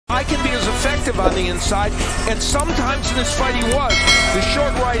I can be as effective on the inside, and sometimes in this fight he was. The short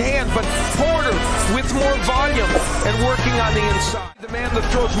right hand, but Porter with more volume and working on the inside. The man that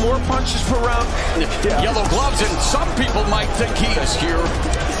throws more punches per round. Yellow gloves, and some people might think he is here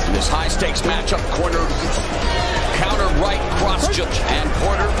in this high-stakes matchup. Corner, counter right, cross judge, and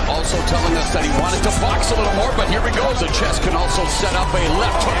Porter also telling us that he wanted to box a little more, but here he goes. The chest can also set up a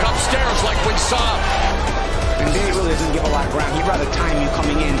left hook upstairs like we saw. And Danny really doesn't give a lot of ground. He'd rather time you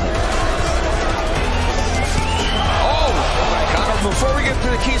coming in. Oh! Before we get to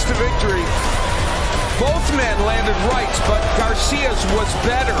the keys to victory, both men landed rights, but Garcia's was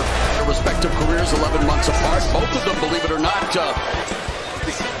better. Their respective careers 11 months apart. Both of them, believe it or not,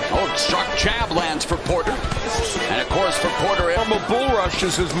 sharp jab lands for Porter. And of course for Porter, normal bull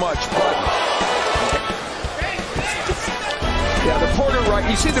rushes as much, but yeah, the Porter right,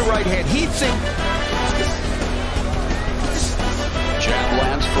 you see the right hand, he thinks. Jab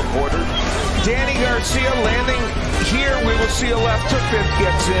lands for Porter. Danny Garcia landing here. We will see a left hook that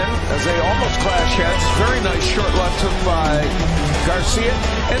gets in as they almost clash heads. Very nice short left hook by Garcia.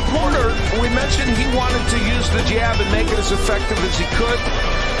 And Porter, we mentioned he wanted to use the jab and make it as effective as he could.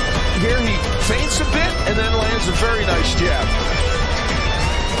 Here he feints a bit and then lands a very nice jab.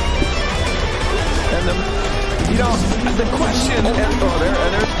 And the question,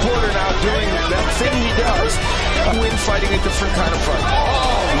 there's Porter now doing that thing he does, win fighting a different kind of fight.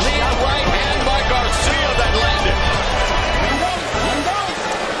 Oh, knee right hand by Garcia that landed.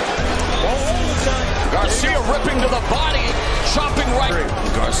 Garcia ripping to the body, chopping right.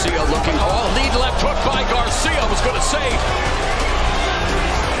 Garcia looking, lead left hook by Garcia, I was going to say.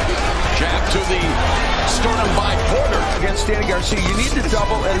 Jab to the sternum by Porter. Against Danny Garcia, you need to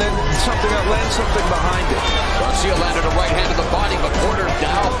double and then land something behind it. Garcia landed a right hand to the body, but Porter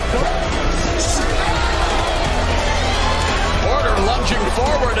down. Porter lunging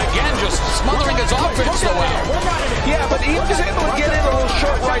forward again, just smothering his offense away. Yeah, but he was able to get in a little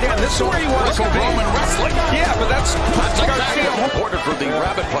short right hand. This is where you want to go. Roman wrestling. Yeah, but that's Garcia. Porter for the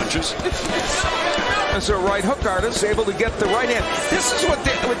rabbit punches. As a right hook artist, able to get the right hand. This is what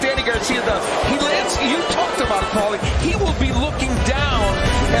Danny Garcia does. He lands, you talked about it, Paulie. He will be looking down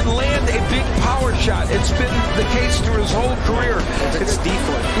and land a big power shot. It's been the case through his whole career. It's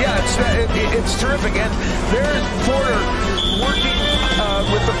default. Yeah, it's terrific. And there's Porter working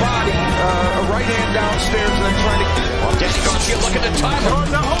with the body, a right hand downstairs, and then trying to. Danny Garcia looking at time.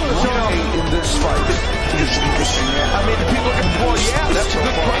 In this fight. I mean, people can, well, yeah, that's a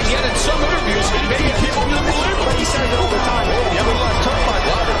good point. Yet in some interviews, maybe people can believe it. He said it over time. Yeah, but left hook by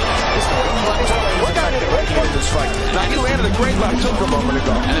Porter. Look at it right here in this fight. Now, he landed a great left hook a moment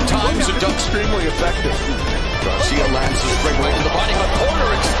ago. And at times, it does extremely effective. Garcia lands a straight right to the body, but Porter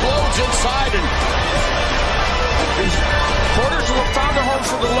explodes inside. And Porter's found a home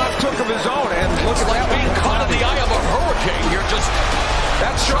for the left hook of his own, and looks like being caught in the eye of a hurricane here. Just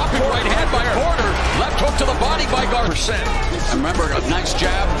that's chopping right hand by Porter. Left hook to the body by Garcia. And remember, a nice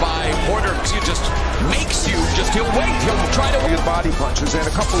jab by Porter. He just makes you he'll wait. He'll try to get body punches and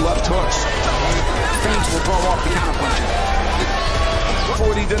a couple left hooks. Feints will throw off the counter punches.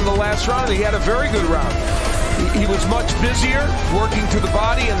 What he did in the last round, he had a very good round. He was much busier, working to the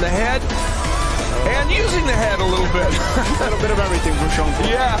body and the head. And using the head a little bit. A little bit of everything from Shawn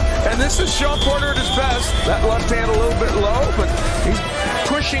Porter. Yeah, and this is Shawn Porter at his best. That left hand a little bit low, but he's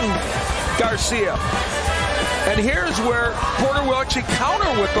pushing Garcia. And here's where Porter will actually counter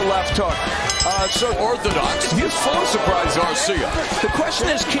with the left hook. So orthodox. He's full of surprise, Garcia. The question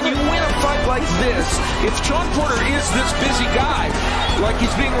is, can you win a fight like this? If Shawn Porter is this busy guy, like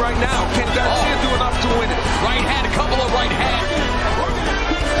he's being right now, can Garcia do enough to win it? Right hand, a couple of right hands.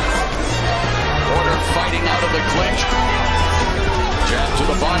 Porter fighting out of the clinch. Jab to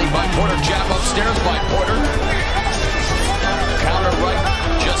the body by Porter. Jab upstairs by Porter. Counter right,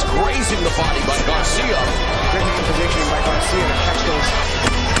 just grazing the body by Garcia. Good hand positioning by Garcia to catch those.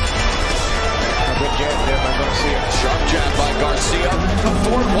 A good jab there by Garcia. Sharp jab by Garcia.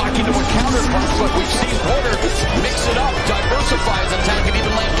 Ford walking to a counter punch, but we've seen Porter mix it up, diversify his attack, and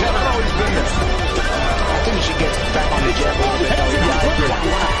even land counter. Always been there. I think he should get back on the jab a little bit,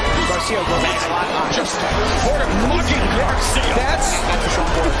 though. Garcia goes just Porter mugging Garcia. That's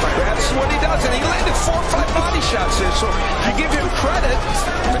what he does, and he landed 4 or 5 body shots there, so I give him credit.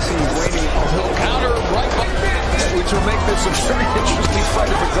 He's waiting. He'll counter right by, which will make this a very interesting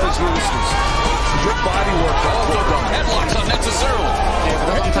fight if it goes loose. Good body work. Headlocks unnecessarily. Yeah,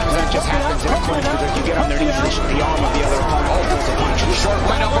 but sometimes that just happens in a clinch because you get underneath the arm of the other opponent. Short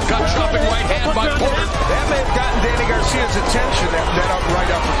right uppercut, chopping right hand by Porter. That may have gotten Danny Garcia's attention, that right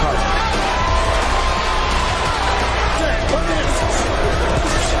uppercut.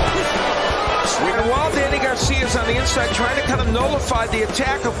 is on the inside trying to kind of nullify the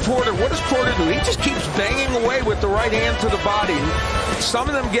attack of Porter. What does Porter do? He just keeps banging away with the right hand to the body. Some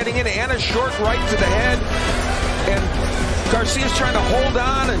of them getting in and a short right to the head. And Garcia's trying to hold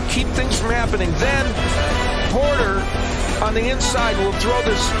on and keep things from happening. Then Porter on the inside will throw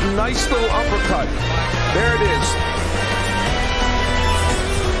this nice little uppercut. There it is.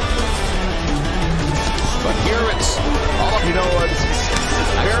 But here it's all up. You know what?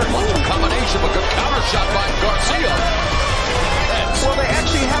 Very combination, a good counter shot by Garcia. Well, they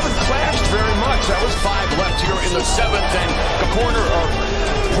actually haven't clashed very much. That was 5 left here in the 7th, and the corner of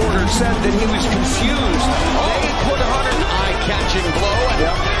Porter said that he was confused. They put Hunter an eye-catching blow, and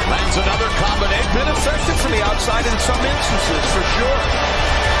lands another combination. Been effective from the outside in some instances, for sure.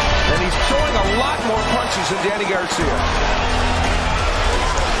 And he's throwing a lot more punches than Danny Garcia.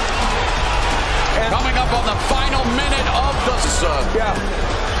 And coming up on the final minute of the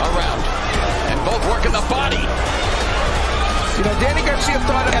round, and both working the body. You know, Danny Garcia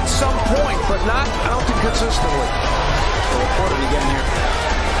thought at some point, but not, I don't think, consistently. Porter to get in here.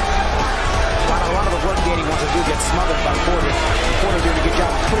 A lot of the work Danny wants to do gets smothered by Porter. Porter doing a good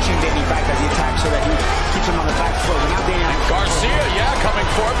job pushing Danny back as he attacks so that he keeps him on the back foot. Now Danny Garcia, coming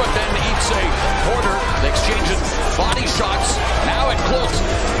forward, but then eats a Porter. They exchanging body shots. Now it close.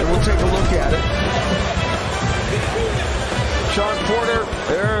 And we'll take a look at it. Shawn Porter,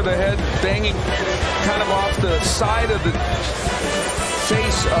 there, the head banging kind of off the side of the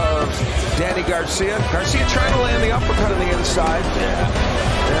face of Danny Garcia. Garcia trying to land the uppercut on the inside.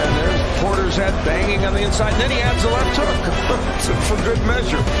 And there's Porter's head banging on the inside. And then he adds a left hook for good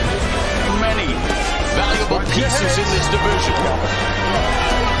measure. Many valuable pieces in this division.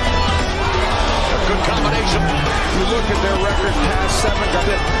 A good combination. You look at their record past 7.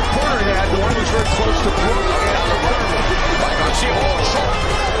 Porter had one was very close to Brooks. By Garcia, short.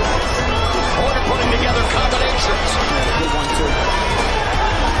 Porter putting together combinations. good one too.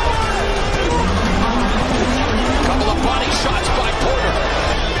 Couple of body shots by Porter.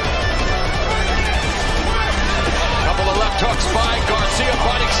 Couple of left hooks by Garcia.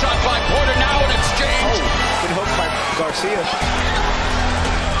 Body shot by Porter. Now an exchange. Good hook by Garcia.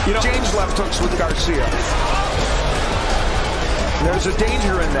 You know, change left hooks with Garcia. There's a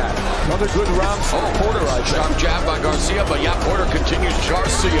danger in that. Another good round for Porter, I think. Sharp jab by Garcia, but Porter continues.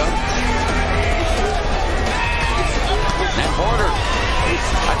 Garcia. And Porter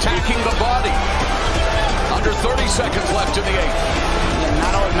attacking the body. Under 30 seconds left in the 8th.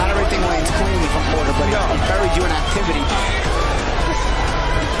 Yeah, not everything lands cleanly from Porter, but he buried you in activity.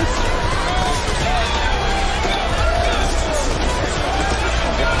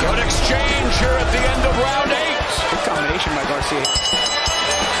 Good exchange here at the end of round 8. Good combination by Garcia.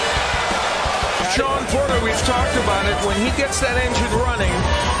 Shawn Porter, we've talked about it. When he gets that engine running,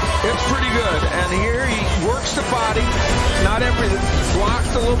 it's pretty good. And here he works the body. Not everything.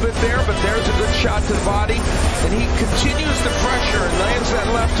 Blocked a little bit there, but there's a good shot to the body. And he continues the pressure and lands that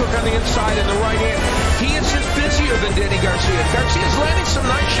left hook on the inside and the right hand. He is just busier than Danny Garcia. Garcia's landing some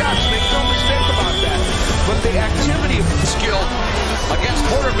nice shots. Make no mistake about that. But the activity of skill against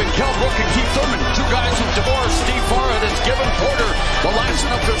Porter have been Kell Brook and Keith Thurman. Two guys who divorced. Steve Farrah has given Porter the last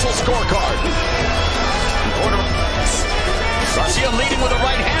official scorecard. Porter, Garcia leading with a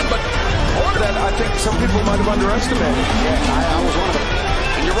right hand, but Porter, that I think some people might have underestimated. Yeah, I was one of them.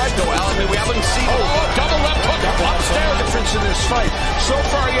 And you're right, though, Alan. We haven't seen double left hook upstairs. Difference in this fight. So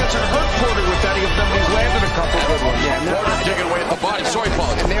far, he hasn't hurt Porter with any of them. He's landed a couple good ones. Yeah, Porter digging away at the body. Sorry,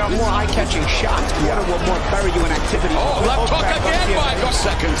 Paul. And there are more eye-catching shots. Porter will more bury you in activity. Left hook again by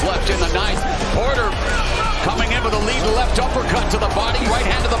seconds left in the 9th. Porter coming in with a lead left uppercut to the body, right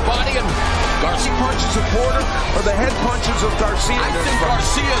hand to the body, and Garcia punches of Porter or the head punches of Garcia. I think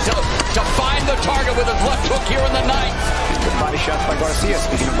Garcia to find the target with his left hook here in the 9th. Good body shots by Garcia,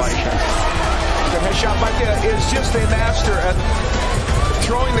 speaking of body shots. Good head shot by Garcia is just a master at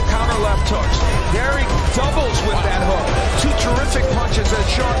throwing the counter left hooks. There he doubles with that hook. Two terrific punches as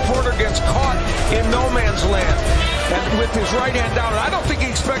Shawn Porter gets caught in no man's land. And with his right hand down. I don't think he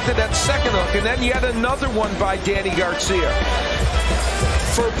expected that second hook. And then yet another one by Danny Garcia.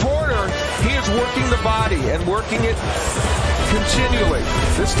 For Porter, he is working the body and working it continually.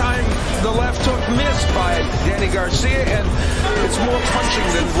 This time, the left hook missed by Danny Garcia, and it's more punching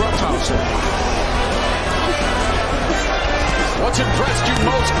than roughhousing. What's impressed you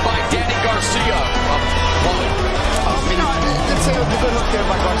most by Danny Garcia? Let's say a good hook there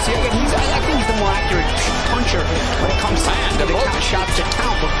by Garcia. Again, I think he's the more accurate puncher pressure when it comes to the kind of shots to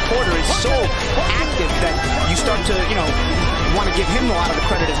count. But Porter is so active that you start to, want to give him a lot of the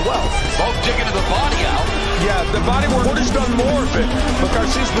credit as well. Both digging to the body out. Yeah, the body work. Porter's done more of it, but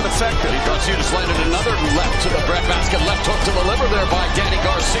Garcia's been effective. Garcia just landed another left to the breadbasket. Left hook to the liver there by Danny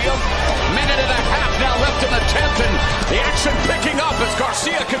Garcia. Minute and a half now left in the 10th, and the action picking up as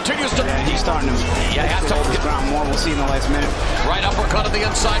Garcia continues to... Yeah, he's starting to have to hold his ground more. We'll see in the last minute. Right uppercut on the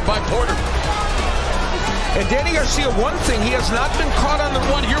inside by Porter. And Danny Garcia, one thing, he has not been caught on the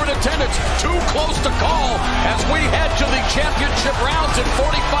one here in attendance. Too close to call as we head to the championship rounds in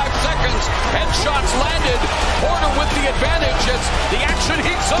 45 seconds. Headshots landed. Porter with the advantage as the action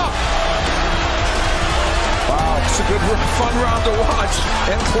heats up. Wow, it's a good, fun round to watch.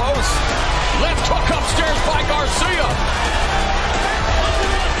 And close. Left hook upstairs by Garcia.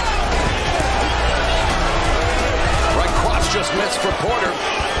 Right cross just missed for Porter.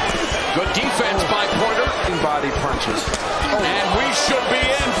 Good defense by Porter. Body punches. And we should be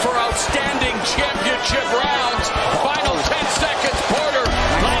in for outstanding championship rounds. Final 10 seconds. Porter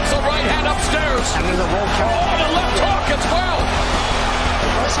lands the right hand upstairs. And there's a roll counter. Oh, the left hook as well.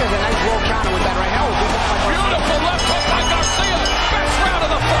 Garcia has a nice roll counter with that right hand. Beautiful left hook by Garcia. Best round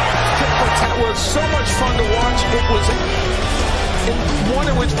of the fight. It was so much fun to watch. It was one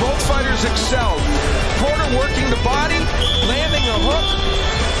in which both fighters excelled. Porter working the body, landing a hook.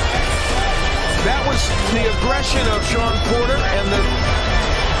 That was the aggression of Shawn Porter,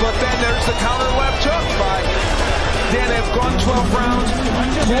 but then there's the counter left hook by Dan. They've gone 12 rounds.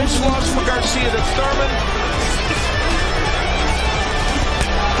 Close loss for Garcia to Thurman.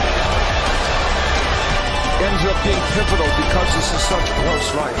 Ends up being pivotal because this is such a close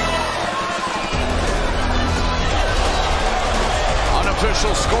fight.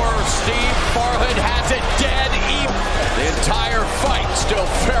 Unofficial score, Steve Farhood has it dead even. The entire fight still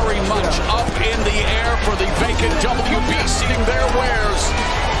very much up in the air for the vacant WBC their wares.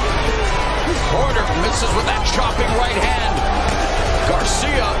 Porter misses with that chopping right hand.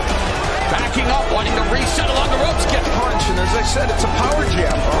 Garcia backing up, wanting to reset along the ropes, gets Punch, and as I said, it's a power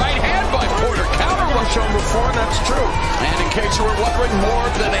jab. Right hand by Porter, counter rush Shown before, and that's true. And in case you were wondering, more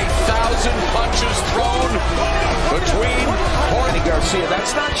than 1,000 punches thrown between Porter and Garcia.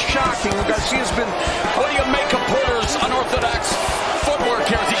 That's not shocking. Garcia's been... What do you make of Porter's unorthodox footwork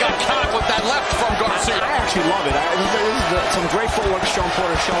here as he got caught with that left from Garcia? I actually love it. This is some great footwork Shawn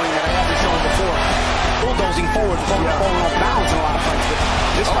Porter showing that I haven't shown before. Bulldozing forward, falling off balance in a lot of fights. But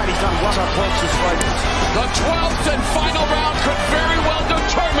this fight he's done well. The 12th and final round could very well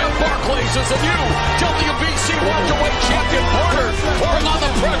determine Barclays as a new WBC welterweight champion. Porter pouring on the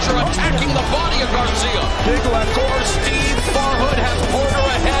pressure, attacking the body of Garcia. Big left. Score, Steve Farhood has Porter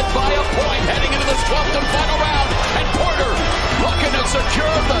ahead by a point heading into this 12th and final round. And Porter looking to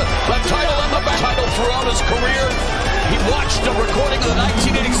secure the title and the title throughout his career. He watched a recording of the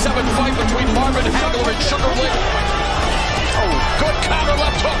 1987 fight between Marvin Hagler and Sugar Ray. Oh, good counter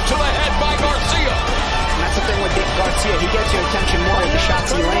left hook to the head by Garcia. And that's the thing with Garcia. He gets your attention more with the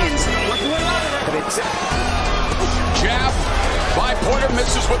shots he lands. But it's... Jab by Porter,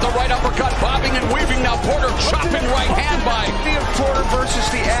 misses with the right uppercut, bobbing and weaving. Now Porter chopping right hand by Porter versus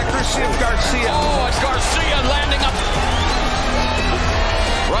the accuracy of Garcia. Oh, it's Garcia landing up.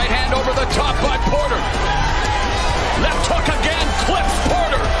 Right hand over the top by Porter. Left hook again, clips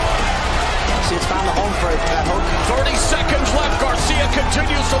Porter. It's found a home for that hook. 30 seconds left. Garcia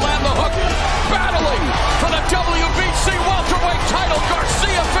continues to land the hook. Battling for the WBC welterweight title.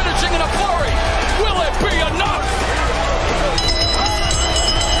 Garcia finishing in a flurry. Will it be enough?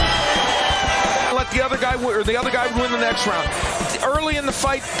 Let the other guy win the next round. Early in the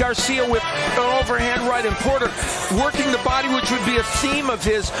fight, Garcia with an overhand right, and Porter working the body, which would be a theme of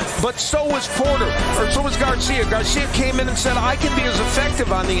his, but so was Porter, or so was Garcia. Garcia came in and said, I can be as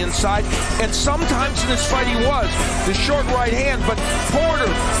effective on the inside, and sometimes in this fight he was. The short right hand, but Porter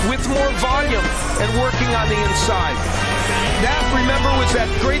with more volume and working on the inside. That, remember, was that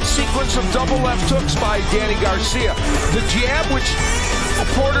great sequence of double left hooks by Danny Garcia. The jab, which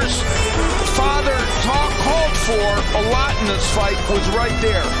Porter's father called for a lot in this fight, was right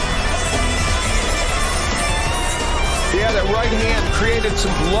there. Yeah, that right hand created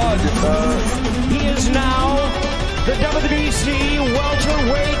some blood. He is now the WBC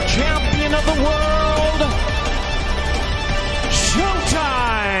welterweight champion of the world.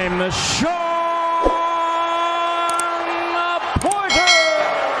 Showtime! Shawn!